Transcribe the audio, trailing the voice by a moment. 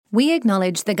We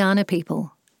acknowledge the Kaurna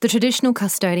people, the traditional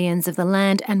custodians of the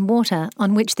land and water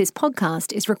on which this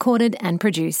podcast is recorded and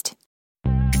produced.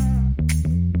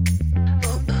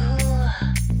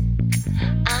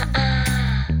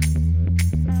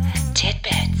 Tit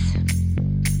Bits.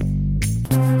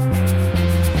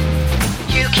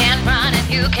 You can run and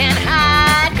you can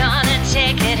hide, gonna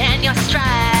take it in your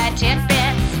stride. Tit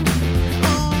Bits.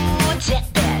 Ooh, Tit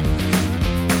Bits.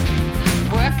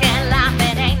 Work and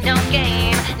life, it ain't no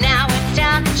game. Now it's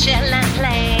time to chill and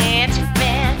play. Tit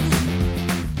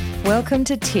Bits. Welcome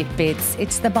to Tit Bits.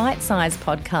 It's the bite-sized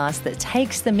podcast that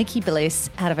takes the Mickey Bliss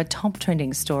out of a top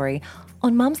trending story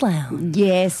on Mum's Lounge.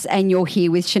 Yes, and you're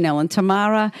here with Chanel and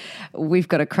Tamara. We've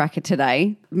got a cracker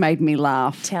today. Made me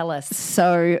laugh. Tell us.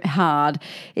 So hard.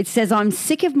 It says, I'm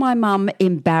sick of my mum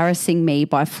embarrassing me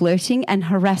by flirting and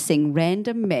harassing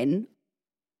random men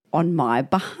on my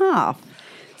behalf.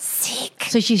 Sick.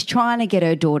 So she's trying to get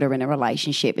her daughter in a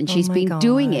relationship and she's been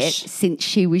doing it since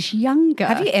she was younger.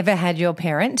 Have you ever had your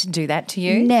parent do that to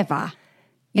you? Never.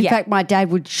 In fact, my dad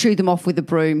would shoo them off with a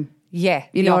broom. Yeah,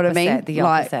 you know what I mean? The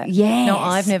opposite. Yes. No,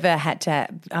 I've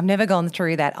never gone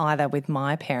through that either with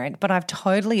my parent, but I've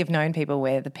totally have known people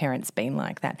where the parent's been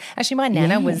like that. Actually, my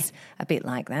nana was a bit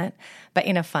like that, but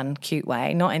in a fun, cute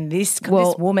way, not in this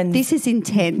woman's this is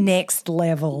intense. Next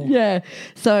level. Yeah.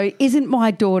 So isn't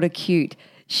my daughter cute?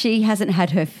 She hasn't had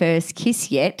her first kiss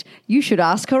yet. You should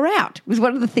ask her out. It was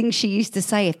one of the things she used to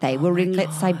say if they were in,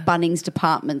 let's say, Bunnings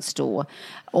department store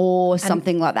or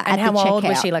something like that. And at the how old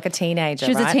was checkout. she? Like a teenager,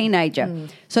 She was right? a teenager.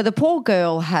 So the poor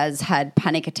girl has had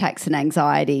panic attacks and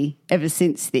anxiety ever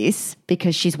since this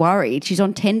because she's worried. She's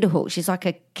on tenterhooks. She's like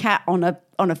a cat on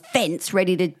a fence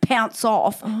ready to pounce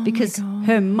off because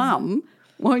her mum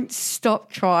won't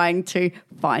stop trying to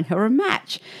find her a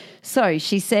match. So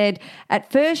she said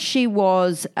at first she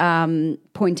was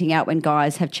pointing out when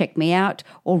guys have checked me out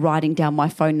or writing down my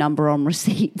phone number on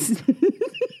receipts.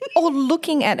 Or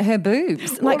looking at her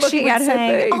boobs. Like looking she would at her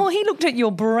say, boobs. oh, he looked at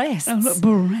your breasts.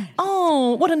 Breasts.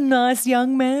 Oh, what a nice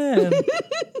young man.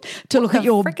 To look at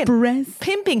your frickin' breasts.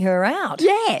 Pimping her out.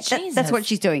 Yeah, Jesus. that's what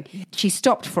she's doing. She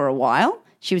stopped for a while.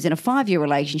 She was in a 5-year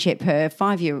relationship. Her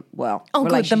 5-year, Oh, good, the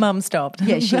relationship. mum stopped.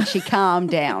 Yeah, she calmed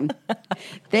down.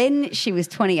 Then she was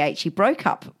 28. She broke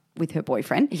up with her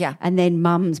boyfriend. Yeah. And then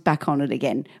mum's back on it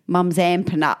again. Mum's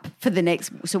amping up for the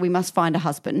next, so we must find a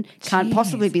husband. Can't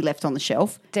possibly be left on the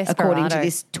shelf, according to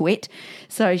this twit.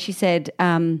 So she said,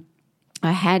 I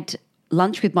had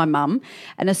lunch with my mum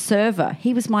and a server,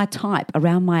 he was my type,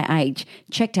 around my age,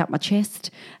 checked out my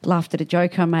chest, laughed at a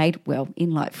joke I made, well,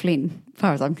 in like Flynn, as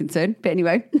far as I'm concerned. But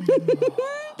anyway,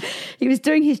 he was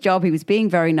doing his job, he was being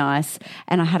very nice,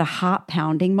 and I had a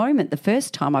heart-pounding moment, the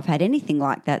first time I've had anything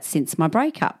like that since my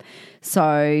breakup.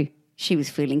 So she was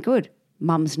feeling good.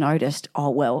 Mum's noticed, oh,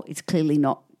 well, it's clearly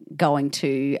not going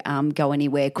to go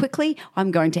anywhere quickly.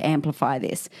 I'm going to amplify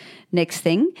this. Next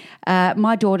thing,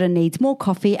 my daughter needs more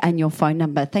coffee and your phone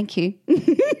number. Thank you.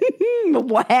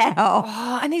 Wow.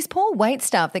 Oh, and these poor wait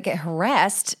staff that get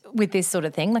harassed with this sort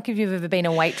of thing. Like if you've ever been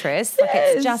a waitress, like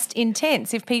it's just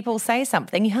intense. If people say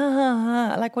something,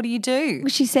 like what do you do?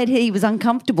 She said he was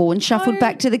uncomfortable and shuffled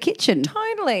back to the kitchen.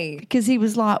 Totally. Because he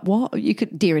was like, what? You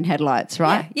could, deer in headlights,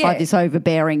 right? Yeah. By this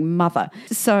overbearing mother.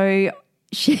 So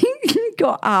she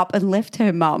got up and left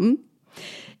her mum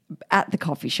at the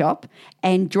coffee shop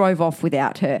and drove off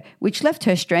without her, which left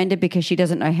her stranded because she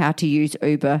doesn't know how to use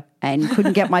Uber and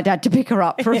couldn't get my dad to pick her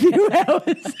up for a few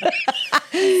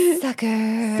hours.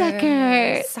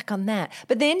 Sucker. Suck on that.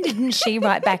 But then didn't she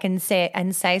write back and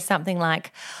say something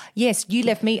like, yes, you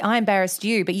left me, I embarrassed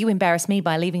you, but you embarrassed me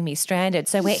by leaving me stranded.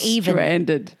 So we're even.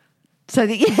 Stranded. So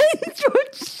that's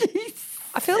what she said.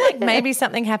 I feel like maybe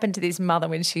something happened to this mother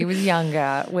when she was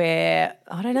younger where,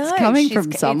 I don't know. It's coming from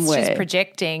somewhere. She's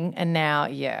projecting and now,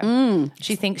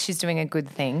 she thinks she's doing a good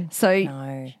thing.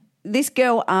 So this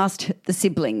girl asked the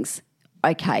siblings,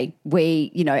 okay,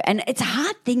 and it's a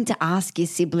hard thing to ask your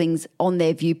siblings on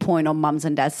their viewpoint on mums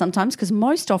and dads sometimes because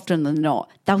most often than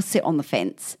not, they'll sit on the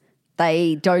fence.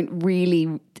 They don't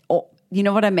really, you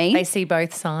know what I mean? They see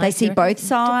both sides. They see both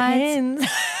sides. Depends.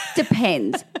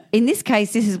 Depends. In this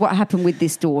case, this is what happened with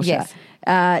this daughter.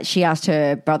 Yes. She asked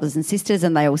her brothers and sisters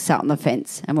and they all sat on the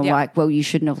fence and were like, well, you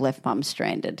shouldn't have left mum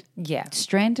stranded. Yeah.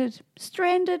 Stranded.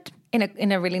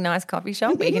 In a really nice coffee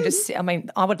shop where you can just,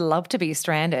 I would love to be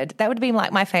stranded. That would be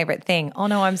like my favourite thing. Oh,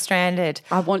 no, I'm stranded.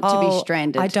 I want to be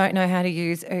stranded. I don't know how to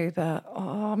use Uber.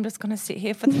 Oh, I'm just going to sit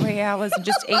here for 3 hours and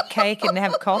just eat cake and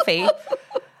have coffee.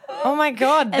 Oh my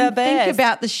God, the and best. think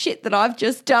about the shit that I've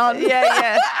just done.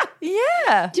 Yeah.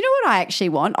 Yeah. Do you know what I actually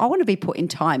want? I want to be put in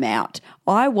timeout.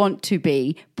 I want to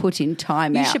be put in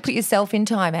timeout. You should put yourself in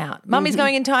timeout. Mummy's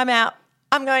going in timeout.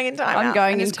 I'm going in timeout. I'm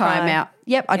going in timeout.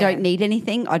 Yep, I don't need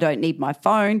anything. I don't need my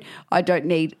phone. I don't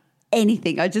need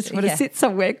anything. I just want to sit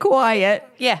somewhere quiet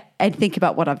and think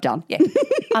about what I've done. Yeah,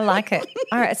 I like it.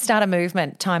 All right, start a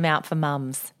movement. Time out for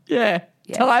mums. Yeah,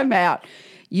 time out.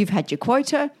 You've had your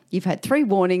quota. You've had 3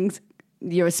 warnings.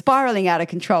 You're spiraling out of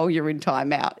control. You're in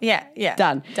time out. Yeah.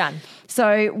 Done.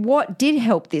 So what did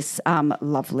help this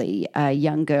lovely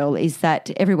young girl is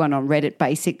that everyone on Reddit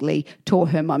basically tore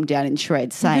her mum down in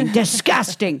shreds saying,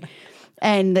 disgusting.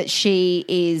 And that she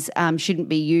is shouldn't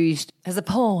be used as a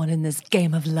pawn in this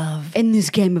game of love. In this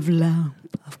game of love.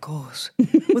 Of course.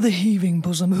 With a heaving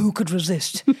bosom, who could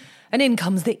resist? And in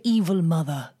comes the evil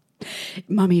mother.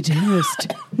 Mummy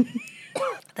dearest.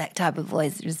 That type of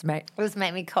voice just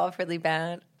made me cough really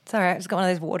bad. Sorry, I've just got one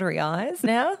of those watery eyes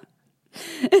now.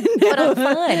 But I'm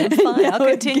fine. I'll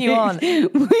continue on.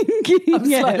 I'm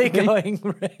slowly going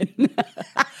red.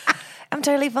 I'm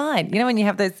totally fine. You know when you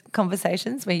have those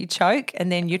conversations where you choke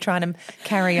and then you're trying to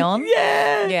carry on?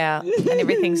 Yeah. And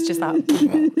everything's just like,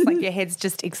 it's like your head's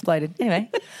just exploded. Anyway.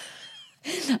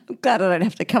 I'm glad I don't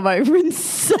have to come over and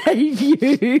save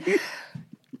you.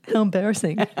 How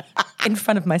embarrassing. In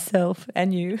front of myself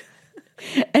and you.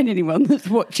 And anyone that's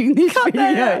watching this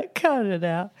video. Cut it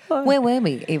out. Where were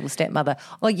we, evil stepmother?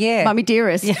 Oh, yeah. Mummy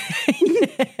dearest.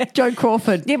 Yeah. Joan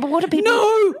Crawford. Yeah, but what are people...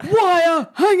 No wire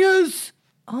hangers.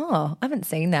 Oh, I haven't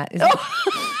seen that. Is it?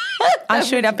 I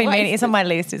should have been meaning. It's on my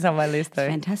list. It's on my list, though.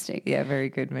 Fantastic. Yeah, very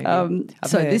good movie.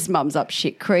 So this mum's up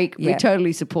shit creek. We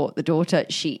totally support the daughter.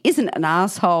 She isn't an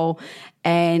asshole.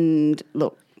 And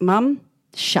look, mum,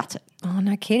 shut it. Oh,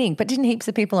 no kidding. But didn't heaps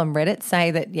of people on Reddit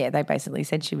say that, they basically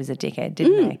said she was a dickhead,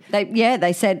 didn't they?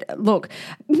 They said, look,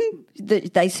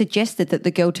 they suggested that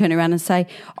the girl turn around and say,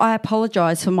 I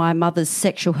apologise for my mother's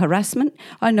sexual harassment.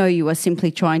 I know you are simply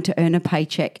trying to earn a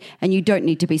paycheck and you don't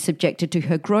need to be subjected to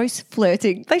her gross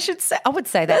flirting. They should say, I would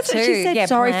say that That's too. What she said. Yeah,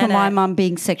 sorry for my mum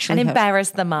being sexually and embarrass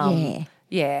the mum. Yeah.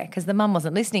 Yeah, because the mum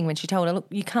wasn't listening when she told her, look,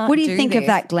 you can't What do you think this. of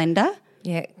that, Glenda?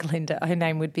 Yeah, Glenda. Her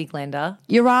name would be Glenda.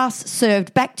 Your ass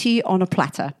served back to you on a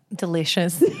platter.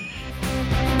 Delicious.